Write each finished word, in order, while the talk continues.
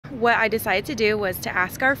what I decided to do was to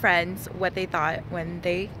ask our friends what they thought when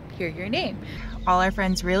they hear your name. All our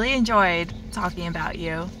friends really enjoyed talking about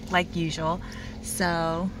you, like usual.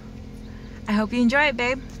 So I hope you enjoy it,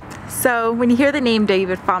 babe. So when you hear the name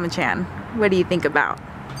David Famachan, what do you think about?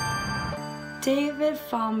 David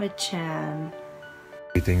Famachan.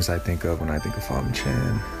 The things I think of when I think of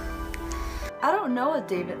Famachan. I don't know a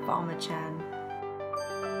David Famachan.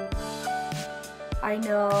 I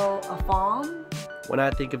know a Fam. When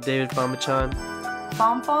I think of David Famachan,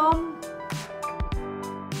 Fam Fam.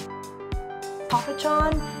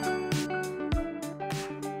 Papachan.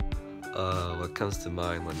 What comes to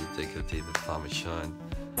mind when you think of David Famachan?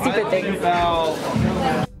 Stupid things.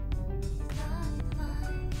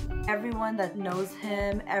 Everyone that knows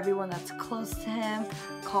him, everyone that's close to him,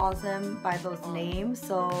 calls him by those names.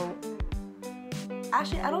 So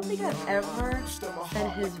actually, I don't think I've ever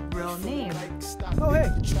said his real name. Oh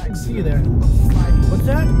hey, I can see you there. What's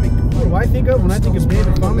that? What do I think of when I think of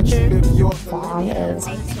David Famachan? Fam is.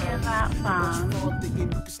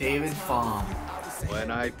 David Fam.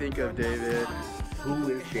 When I think of David,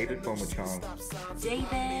 who is David Famachan?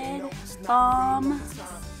 David Fam.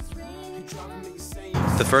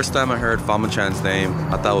 The first time I heard Famachan's name,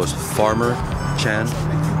 I thought it was Farmer Chan.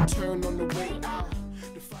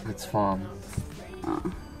 It's Fam.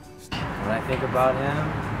 When I think about him,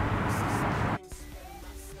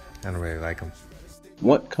 I don't really like him.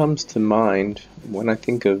 What comes to mind when I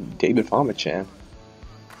think of David Famachan?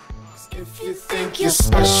 If you think you're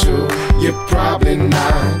special, you're probably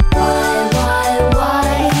not.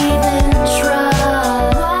 Why even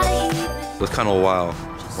try? It was kind of a while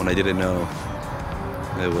when I didn't know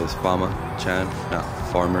it was Famachan, not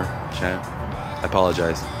Farmer Chan. I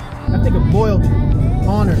apologize. I think of loyalty,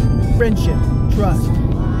 honor, friendship, trust.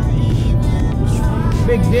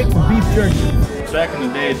 Big dicks and beef jerky. Back in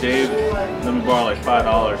the day, Dave let me borrow like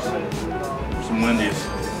 $5 for some Wendy's.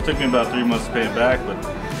 It took me about 3 months to pay it back, but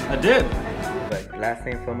I did. But last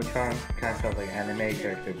name Famachan kind of sounds like an anime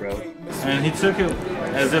character, bro. And he took it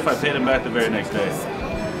as if I paid him back the very next day.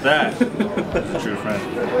 That is a true friend.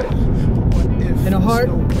 And a heart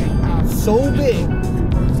so big,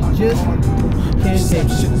 just can't take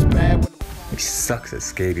it. He sucks at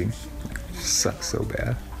skating. Sucks so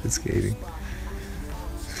bad at skating.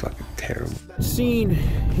 It's fucking terrible. Scene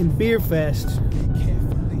in Beer Fest,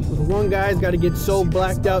 where the one guy's got to get so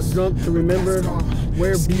blacked out drunk to remember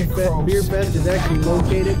where Beer Fest is actually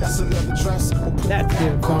located. That's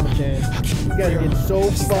David Famachan. He's got to get so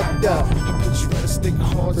fucked up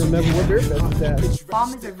to remember where Beer Fest is at.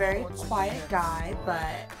 Fam is a very quiet guy,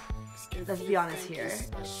 but let's be honest here,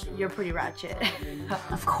 you're pretty ratchet.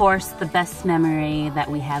 Of course, the best memory that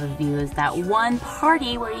we have of you is that one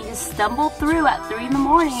party where you just stumbled through at 3 in the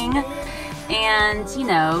morning and, you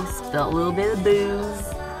know, spilled a little bit of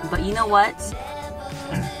booze. But you know what?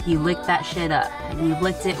 You licked that shit up. And you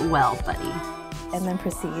licked it well, buddy. And then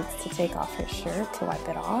proceeds to take off his shirt to wipe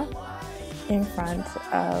it off in front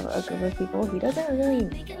of a group of people he doesn't really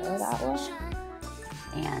know that well.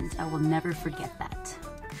 And I will never forget that.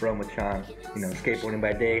 Famachan, you know, skateboarding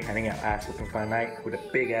by day, handing out ass whooping by night with a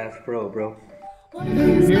big ass bro.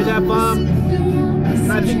 Hear that, Mom?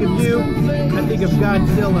 When I think of you, I think of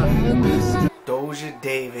Godzilla. Doja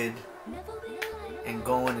David, and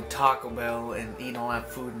going to Taco Bell and eating all that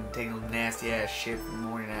food and taking some nasty ass shit the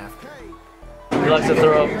morning after. he likes to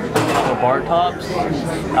throw up bar tops,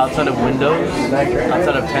 outside of windows,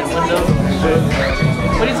 outside of tent windows.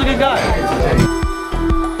 But he's a good guy.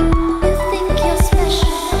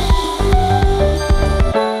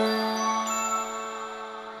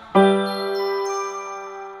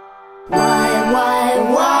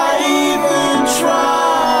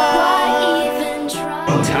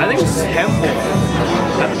 I think it's Temple.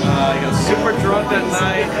 He got super drunk that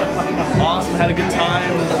night. Awesome, had a good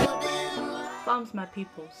time. Fam's my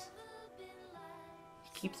peoples. He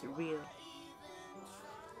keeps it real.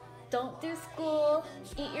 Don't do school,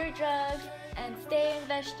 eat your drugs, and stay in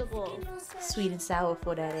vegetables. Sweet and sour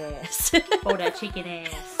for that ass. For that chicken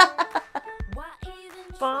ass.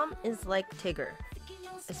 Fam is like Tigger,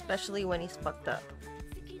 especially when he's fucked up.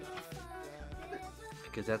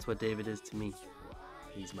 Because that's what David is to me.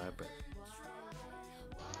 He's my brother.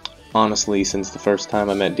 Honestly, since the first time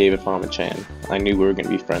I met David Famachan, I knew we were going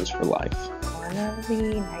to be friends for life. One of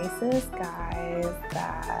the nicest guys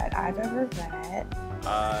that I've ever met.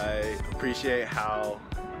 I appreciate how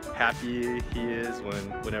happy he is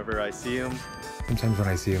whenever I see him. Sometimes when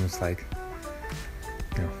I see him, it's like,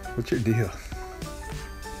 you know, what's your deal?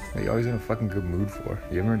 What are you always in a fucking good mood for?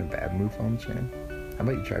 You ever in a bad mood, Famachan? How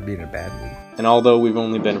about you try being in a bad mood? And although we've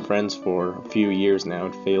only been friends for a few years now,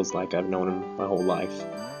 it feels like I've known him my whole life.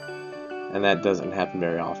 And that doesn't happen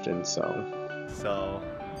very often, So,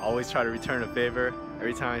 always try to return a favor.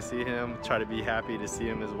 Every time I see him, try to be happy to see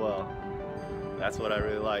him as well. That's what I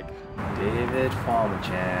really like. David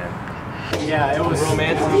Fama-chan. Yeah, it was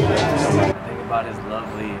romantic. Think about his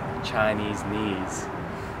lovely Chinese knees.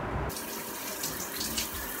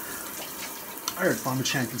 I heard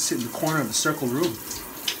Fama-chan can sit in the corner of the circle room.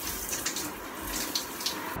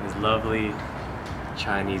 His lovely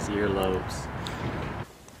Chinese earlobes.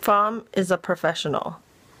 Fam is a professional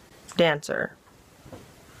dancer.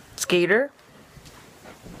 Skater?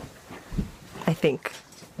 I think.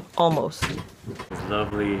 Almost. His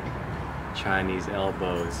lovely Chinese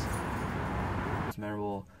elbows. Most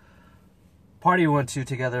memorable party we went to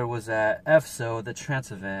together was at FSO, the trance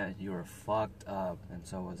event. You were fucked up, and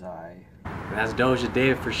so was I. And that's Doja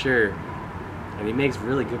Dave for sure. And he makes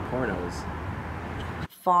really good pornos.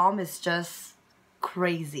 Fam is just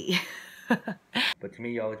crazy. But to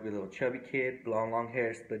me, you always be a little chubby kid, long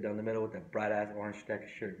hair, split down the middle with that bright ass orange Stacker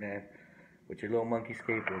shirt, man. With your little monkey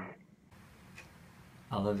skateboard.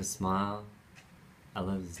 I love his smile. I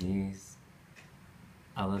love his knees.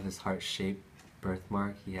 I love his heart-shaped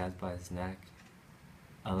birthmark he has by his neck.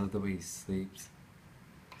 I love the way he sleeps.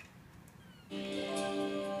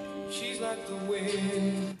 She's like the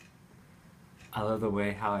wind. I love the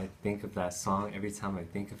way how I think of that song every time I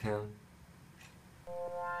think of him.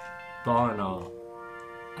 But all in all,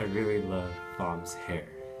 I really love Fam's hair.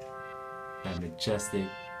 That majestic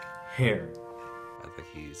hair. I think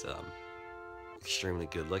he's extremely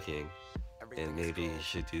good looking, and maybe he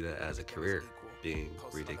should do that as a career, being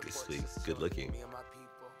ridiculously good looking.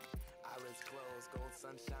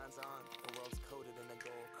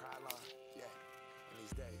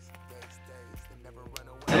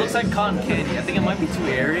 It looks like cotton candy. I think it might be too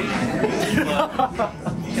airy, but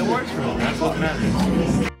it works for him. That's what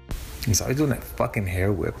matters. He's always doing that fucking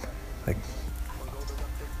hair whip. Like,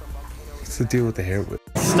 what's the deal with the hair whip?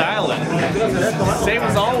 Styling. Same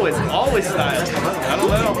as always. Always styling. I don't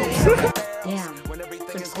know. Damn.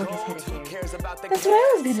 That's what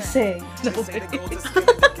I was gonna say.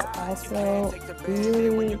 Also,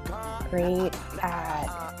 really great at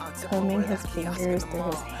combing his fingers through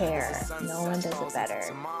his hair. No one does it better.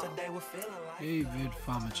 David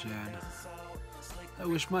Fama-chan. I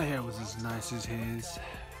wish my hair was as nice as his.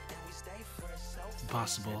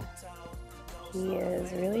 Impossible. He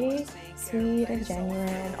is really sweet and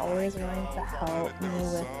genuine, always willing to help me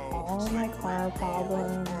with all my car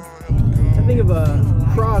problems. I think of a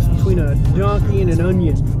cross between a donkey and an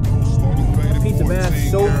onion. A piece of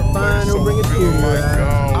ass so fine it'll bring a tear to your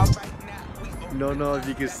eye. Don't know if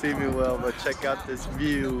you can see me well, but check out this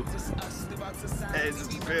view. It's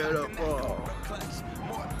beautiful.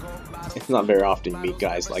 It's not very often you meet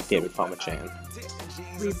guys like David Fama-chan.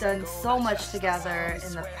 We've done so much together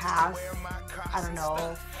in the past, I don't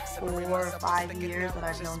know, 4 or 5 years that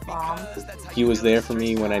I've known Fam. He was there for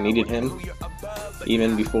me when I needed him,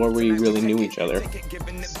 even before we really knew each other.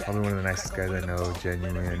 Probably one of the nicest guys I know,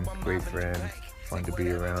 genuine, great friend, fun to be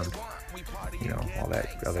around. You know, all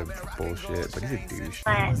that other bullshit, but he's a douche.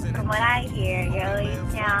 But from what I hear, you're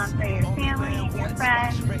always down for your family and your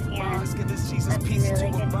friends, and that's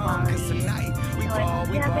really good quality. So you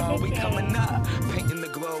have a good day.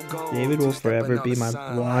 David will forever be my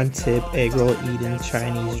blonde tip, egg roll eating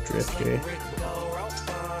Chinese drifter.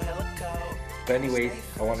 But anyways,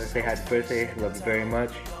 I wanted to say happy birthday. Love you very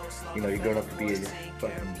much. You know, you're growing up to be a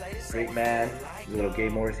fucking great man. Little gay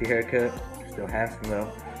Morrissey haircut. Still handsome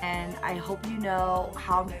though. And I hope you know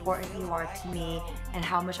how important you are to me and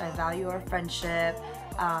how much I value our friendship.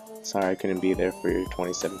 Sorry I couldn't be there for your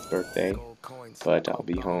 27th birthday, but I'll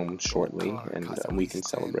be home shortly and we can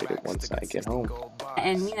celebrate it once I get home.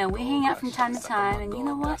 And you know, we hang out from time to time, and you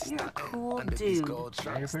know what? You're a cool dude.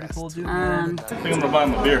 Yeah, you're a pretty cool dude. I think I'm gonna buy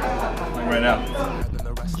him a beer, like right now.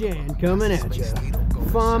 Jan coming at you.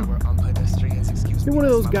 Fam, you're one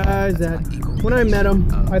of those guys that when I met him,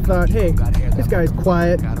 I thought, hey, this guy's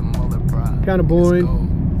quiet, kind of boring.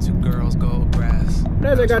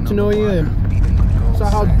 But as I got to know you and saw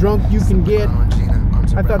how drunk you can get,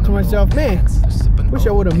 I thought to myself, man, wish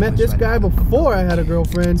I would have met this guy before I had a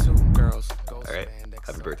girlfriend. Alright,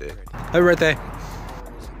 happy birthday. Happy birthday.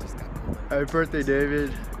 Happy birthday,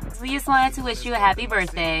 David. So we just wanted to wish you a happy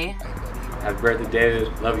birthday. Happy birthday,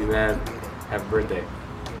 David. Love you, man. Happy birthday.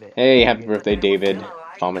 Hey, happy birthday, David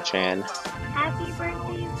Fama-chan. Happy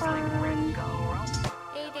birthday, Fam.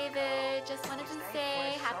 Hey, David. Just wanted to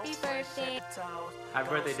say happy birthday. Happy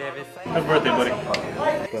birthday, David. Happy birthday, buddy.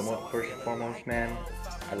 But first and foremost, man,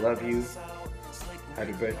 I love you.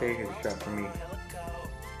 Happy birthday. Here's a shot for me.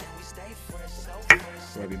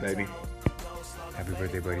 Love you, baby. Happy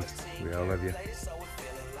birthday, buddy. We all love you.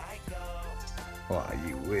 Oh,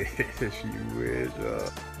 you wish. You wish.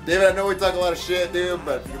 David, I know we talk a lot of shit, dude,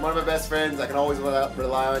 but you're one of my best friends. I can always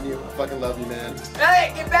rely on you. I fucking love you, man.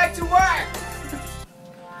 Hey, get back to work!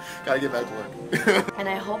 Gotta get back to work. And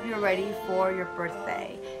I hope you're ready for your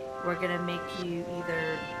birthday. We're gonna make you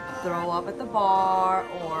either throw up at the bar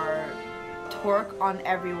or twerk on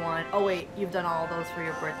everyone. Oh wait, you've done all those for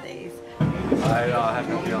your birthdays. I have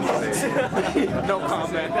nothing else to say. No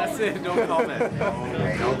comment. That's it. No comment.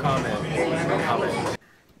 No comment. No comment.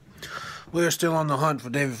 We're still on the hunt for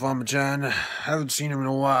David Farmer-Chan. Haven't seen him in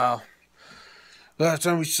a while. Last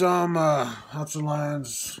time we saw him, House of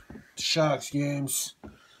Lions, Sharks games, a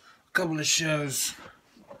couple of shows.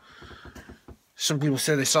 Some people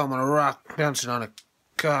said they saw him on a rock, bouncing on a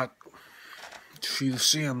cock. If you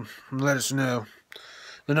see him, let us know.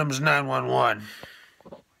 The number's 911.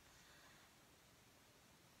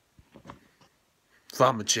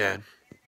 Farmer-Chan.